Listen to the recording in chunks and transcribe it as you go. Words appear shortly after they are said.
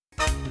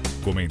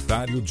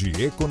Comentário de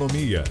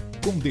Economia,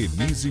 com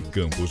Denise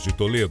Campos de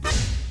Toledo.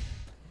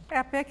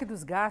 A PEC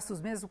dos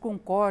gastos, mesmo com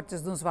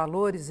cortes nos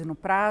valores e no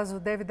prazo,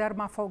 deve dar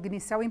uma folga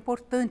inicial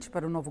importante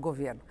para o novo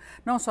governo.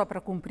 Não só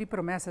para cumprir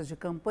promessas de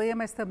campanha,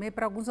 mas também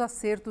para alguns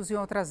acertos em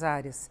outras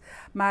áreas.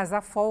 Mas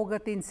a folga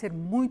tem de ser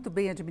muito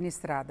bem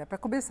administrada. Para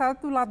começar,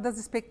 do lado das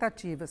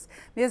expectativas.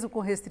 Mesmo com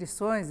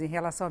restrições em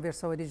relação à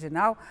versão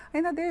original,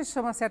 ainda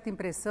deixa uma certa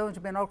impressão de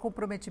menor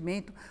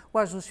comprometimento com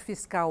o ajuste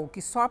fiscal, o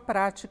que só a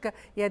prática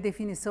e a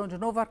definição de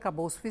novo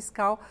arcabouço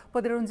fiscal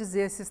poderão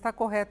dizer se está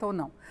correto ou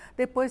não.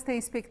 Depois tem a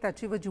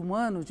expectativa de um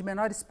ano de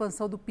menor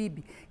expansão do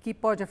PIB, que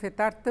pode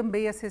afetar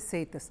também as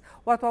receitas.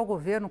 O atual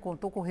governo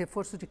contou com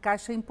reforço de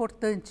caixa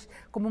importante,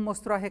 como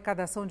mostrou a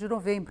arrecadação de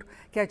novembro,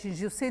 que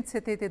atingiu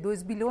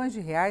 172 bilhões de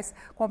reais,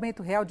 com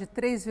aumento real de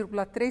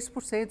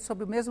 3,3%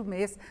 sobre o mesmo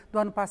mês do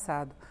ano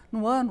passado.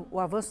 No ano, o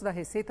avanço da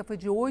receita foi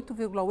de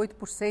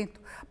 8,8%,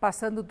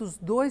 passando dos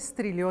 2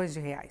 trilhões de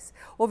reais.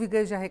 Houve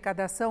ganho de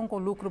arrecadação com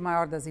lucro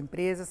maior das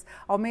empresas,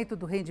 aumento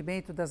do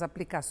rendimento das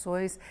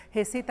aplicações,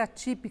 receita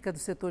típica do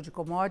setor de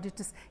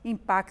commodities,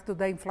 impacto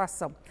da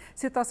inflação.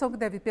 Situação que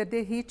deve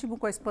perder ritmo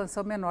com a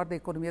expansão menor da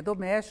economia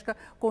doméstica,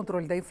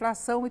 controle da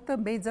inflação e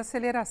também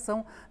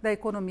desaceleração da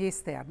economia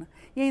externa.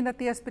 E ainda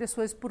tem as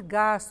pressões por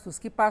gastos,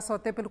 que passam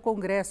até pelo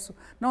Congresso,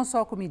 não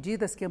só com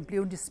medidas que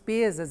ampliam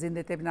despesas em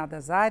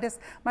determinadas áreas,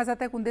 mas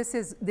até com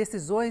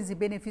decisões em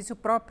benefício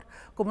próprio,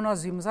 como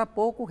nós vimos há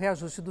pouco, o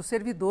reajuste dos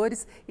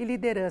servidores e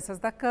lideranças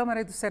da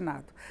Câmara e do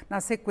Senado. Na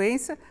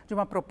sequência de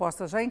uma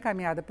proposta já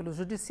encaminhada pelo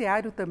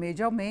Judiciário, também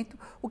de aumento,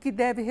 o que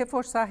deve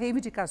reforçar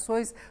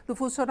reivindicações do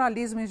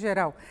funcionalismo em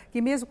geral,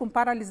 que mesmo com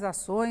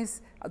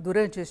paralisações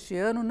durante este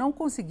ano não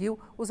conseguiu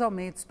os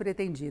aumentos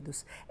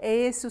pretendidos. É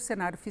esse o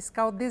cenário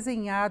fiscal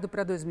desenhado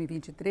para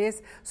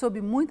 2023,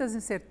 sob muitas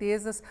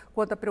incertezas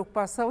quanto à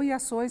preocupação e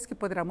ações que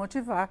poderá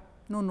motivar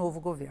no novo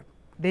governo.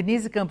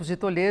 Denise Campos de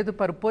Toledo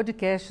para o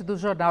podcast do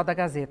Jornal da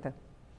Gazeta.